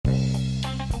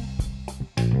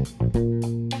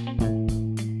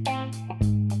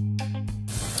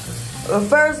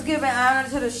First, giving honor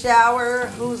to the shower,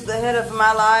 who's the head of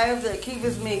my life, that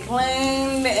keeps me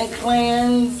clean and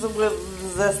cleansed with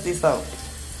zesty soap.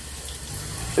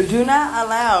 Do not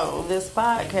allow this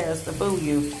podcast to fool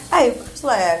you. Hey, first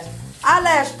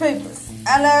eyelash peepers.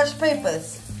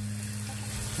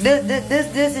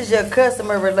 This is your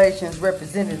customer relations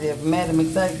representative, Madam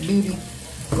Exact Beauty.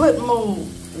 Put more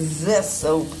zest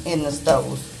soap in the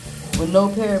stove with no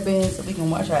parabens so we can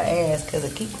wash our ass because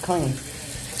it keeps it clean.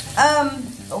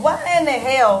 Why in the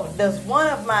hell does one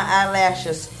of my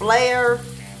eyelashes flare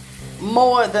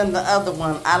more than the other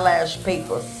one, eyelash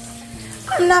papers?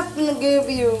 I'm not going to give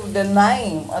you the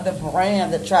name of the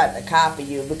brand that tried to copy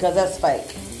you because that's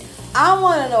fake. I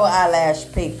want to know,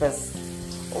 eyelash papers,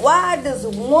 why does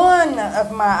one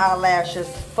of my eyelashes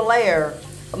flare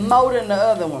more than the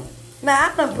other one? Now,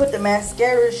 I done put the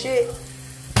mascara shit,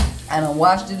 I done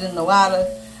washed it in the water,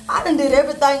 I done did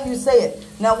everything you said.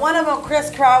 Now, one of them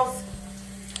crisscross,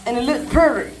 and it looked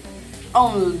pretty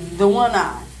on the one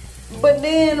eye. But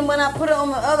then when I put it on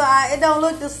the other eye, it don't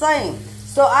look the same.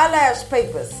 So eyelash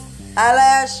papers.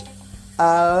 Eyelash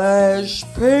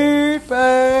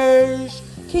papers.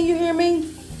 Can you hear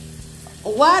me?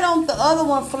 Why don't the other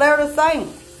one flare the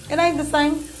same? It ain't the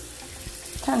same.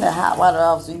 Turn the hot water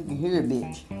off so you can hear it,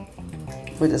 bitch.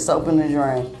 With the soap in the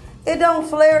drain. It don't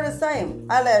flare the same.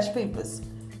 Eyelash papers.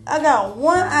 I got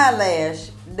one eyelash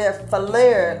that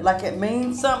flare like it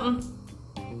means something.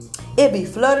 It be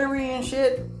fluttery and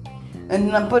shit. And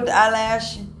then I put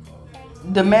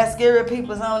the mascara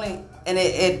peoples on it, and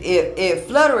it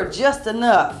fluttered just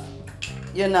enough.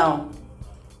 You know.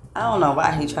 I don't know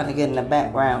why he trying to get in the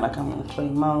background like I'm in a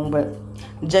clean moan, but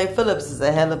Jay Phillips is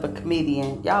a hell of a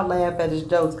comedian. Y'all laugh at his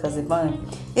jokes because it's funny.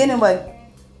 Anyway,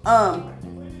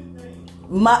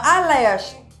 my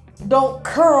eyelash don't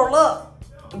curl up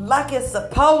like it's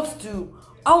supposed to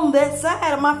on that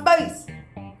side of my face.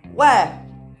 Why?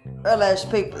 Eyelash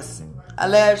papers.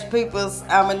 Eyelash papers,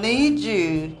 I'ma need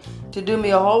you to do me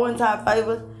a whole entire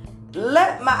favor.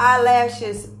 Let my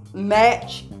eyelashes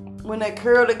match when they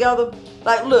curl together.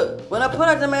 Like, look, when I put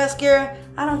out the mascara,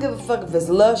 I don't give a fuck if it's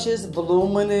Luscious,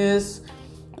 Voluminous,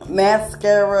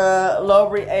 Mascara,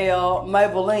 L'Oreal,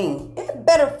 Maybelline. It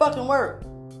better fucking work.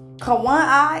 Cause one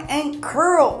eye ain't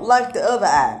curled like the other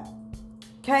eye.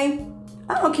 Okay?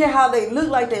 I don't care how they look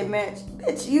like they match.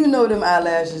 Bitch, you know them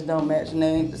eyelashes don't match and they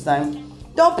ain't the same.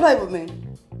 Don't play with me.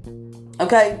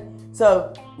 Okay?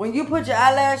 So, when you put your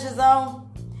eyelashes on,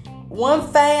 one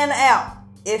fan out.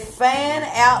 It fan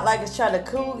out like it's trying to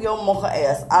cool your mocha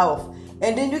ass off.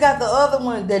 And then you got the other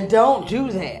one that don't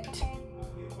do that.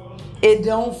 It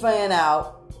don't fan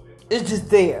out. It's just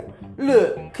there.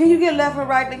 Look, can you get left and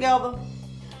right together?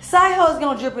 Side hoes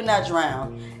gonna drip and not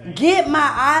drown. Get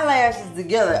my eyelashes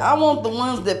together. I want the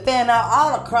ones that fan out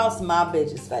all across my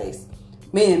bitch's face.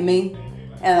 Me.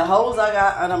 And the holes I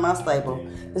got under my staple.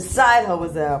 The side hoe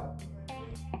is out.